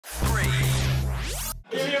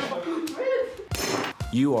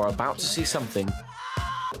You are about to see something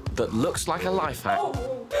that looks like a life hack.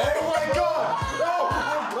 Oh my god!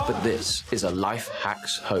 No! But this is a life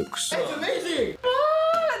hacks hoax. It's amazing!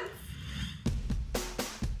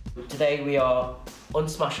 Today we are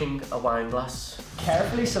unsmashing a wine glass.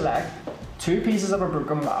 Carefully select 2 pieces of a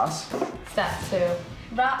broken glass. Step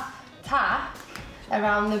 2. Wrap tap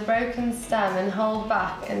around the broken stem and hold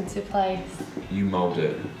back into place. You mould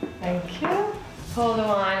it. Thank you. Pour the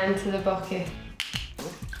wine into the bucket.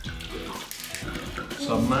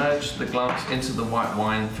 Submerge the glass into the white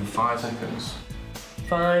wine for 5 seconds.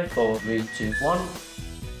 5, 4, 3, 2, 1.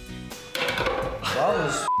 That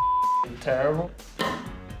was terrible.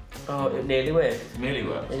 Oh, it nearly worked. Nearly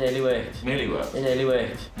worked. It nearly worked. Nearly worked. It nearly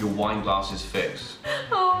worked. Your wine glass is fixed.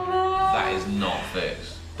 Oh no! That is not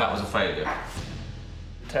fixed. That was a failure.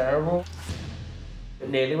 Terrible. It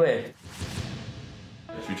nearly worked.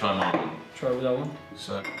 If you try my one. Try with that one.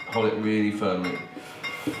 So, hold it really firmly.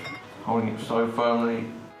 Holding it so firmly.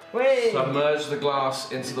 Wait! Submerge the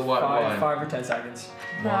glass into the white wine. 5 or 10 seconds.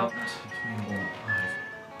 1, 2, 3,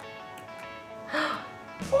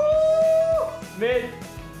 4, 5. Mid!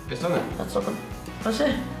 It's done it. That's something. That's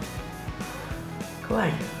it. Go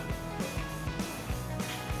away.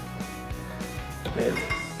 Mid.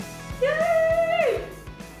 Yay!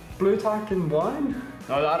 Blue tack and wine?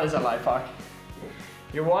 No, that is a life hack.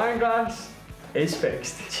 Your wine glass is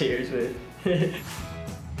fixed. Cheers, mate.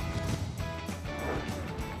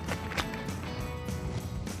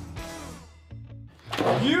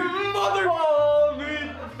 You mother! Oh,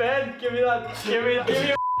 mate! Ben, give me that. Give me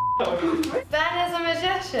Ben is a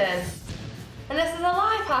magician, and this is a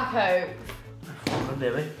life hack hoax. Fucking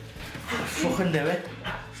do it. Fucking do it.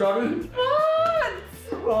 Sorry. What?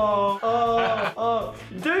 Oh.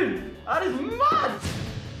 Dude, that is mad!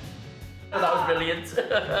 That was brilliant.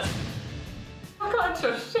 I can't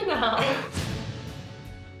trust you now.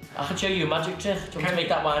 I can show you a magic trick. Do you want to make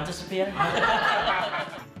that wine disappear?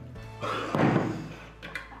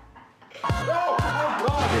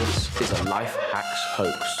 This is a life hacks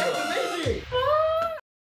hoax. It's amazing!